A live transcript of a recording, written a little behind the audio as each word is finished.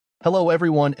Hello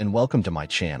everyone and welcome to my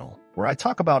channel, where I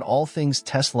talk about all things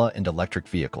Tesla and electric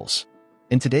vehicles.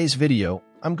 In today's video,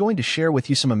 I'm going to share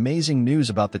with you some amazing news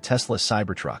about the Tesla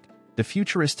Cybertruck, the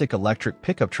futuristic electric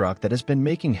pickup truck that has been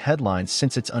making headlines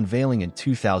since its unveiling in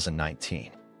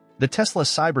 2019. The Tesla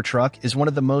Cybertruck is one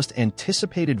of the most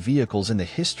anticipated vehicles in the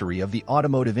history of the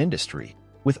automotive industry,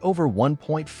 with over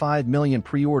 1.5 million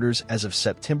pre-orders as of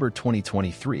September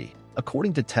 2023,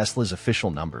 according to Tesla's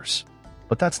official numbers.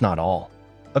 But that's not all.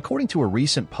 According to a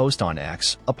recent post on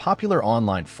X, a popular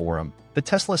online forum, the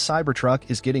Tesla Cybertruck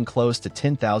is getting close to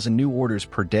 10,000 new orders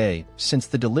per day since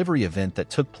the delivery event that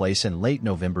took place in late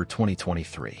November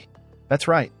 2023. That's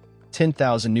right,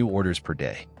 10,000 new orders per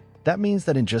day. That means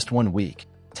that in just 1 week,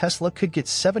 Tesla could get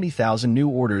 70,000 new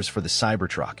orders for the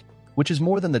Cybertruck, which is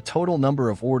more than the total number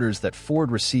of orders that Ford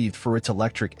received for its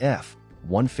electric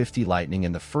F-150 Lightning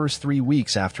in the first 3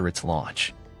 weeks after its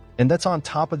launch. And that's on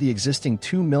top of the existing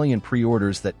 2 million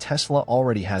pre-orders that Tesla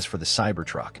already has for the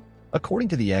Cybertruck, according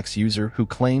to the X user who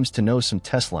claims to know some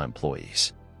Tesla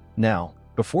employees. Now,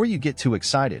 before you get too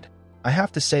excited, I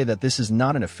have to say that this is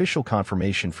not an official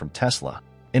confirmation from Tesla,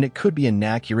 and it could be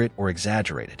inaccurate or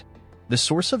exaggerated. The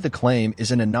source of the claim is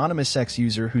an anonymous X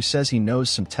user who says he knows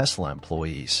some Tesla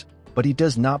employees, but he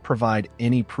does not provide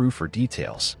any proof or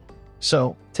details.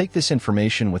 So, take this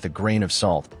information with a grain of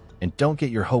salt and don't get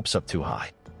your hopes up too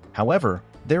high. However,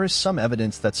 there is some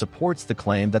evidence that supports the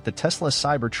claim that the Tesla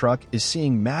Cybertruck is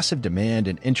seeing massive demand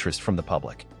and interest from the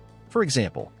public. For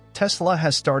example, Tesla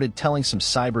has started telling some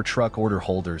Cybertruck order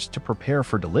holders to prepare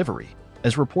for delivery,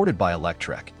 as reported by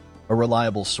Electrek, a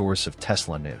reliable source of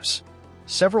Tesla news.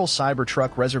 Several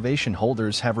Cybertruck reservation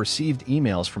holders have received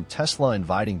emails from Tesla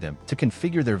inviting them to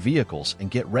configure their vehicles and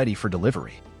get ready for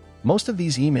delivery. Most of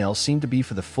these emails seem to be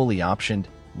for the fully optioned,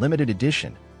 limited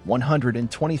edition,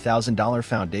 $120,000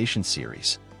 Foundation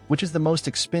Series, which is the most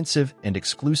expensive and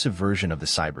exclusive version of the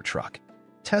Cybertruck.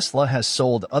 Tesla has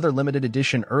sold other limited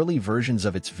edition early versions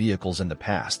of its vehicles in the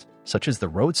past, such as the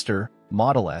Roadster,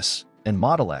 Model S, and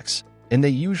Model X, and they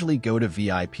usually go to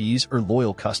VIPs or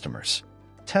loyal customers.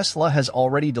 Tesla has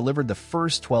already delivered the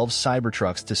first 12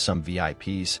 Cybertrucks to some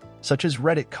VIPs, such as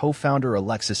Reddit co-founder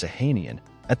Alexis Ohanian,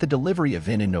 at the delivery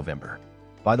event in November.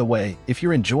 By the way, if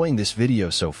you're enjoying this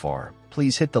video so far,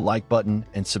 please hit the like button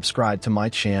and subscribe to my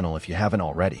channel if you haven't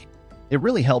already. It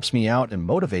really helps me out and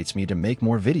motivates me to make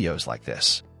more videos like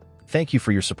this. Thank you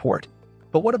for your support.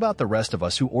 But what about the rest of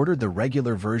us who ordered the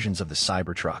regular versions of the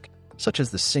Cybertruck, such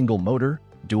as the single motor,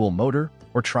 dual motor,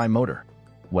 or tri-motor?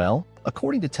 Well,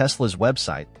 according to Tesla's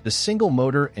website, the single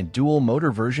motor and dual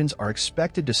motor versions are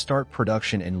expected to start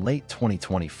production in late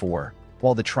 2024,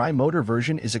 while the tri-motor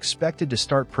version is expected to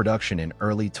start production in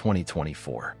early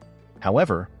 2024.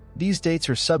 However, these dates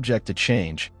are subject to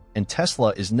change, and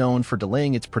Tesla is known for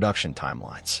delaying its production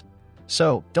timelines.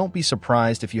 So, don't be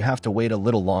surprised if you have to wait a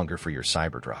little longer for your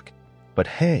Cybertruck. But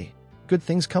hey, good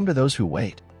things come to those who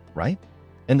wait, right?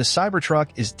 And the Cybertruck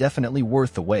is definitely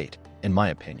worth the wait, in my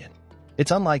opinion.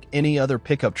 It's unlike any other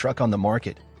pickup truck on the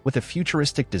market, with a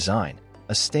futuristic design,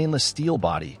 a stainless steel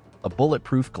body, a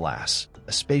bulletproof glass,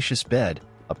 a spacious bed,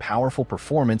 a powerful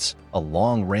performance, a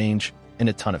long range, and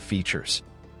a ton of features.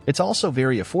 It's also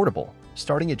very affordable,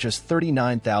 starting at just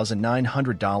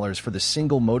 $39,900 for the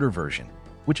single motor version,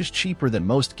 which is cheaper than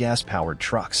most gas-powered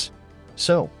trucks.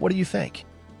 So, what do you think?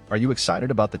 Are you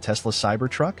excited about the Tesla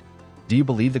Cybertruck? Do you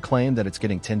believe the claim that it's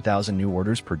getting 10,000 new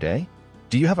orders per day?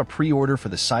 Do you have a pre-order for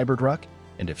the Cybertruck?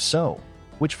 And if so,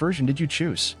 which version did you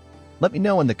choose? Let me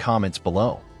know in the comments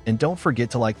below. And don't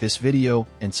forget to like this video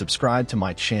and subscribe to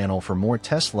my channel for more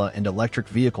Tesla and electric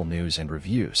vehicle news and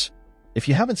reviews. If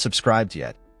you haven't subscribed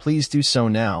yet, please do so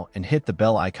now and hit the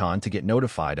bell icon to get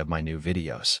notified of my new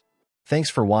videos.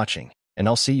 Thanks for watching, and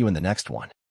I'll see you in the next one.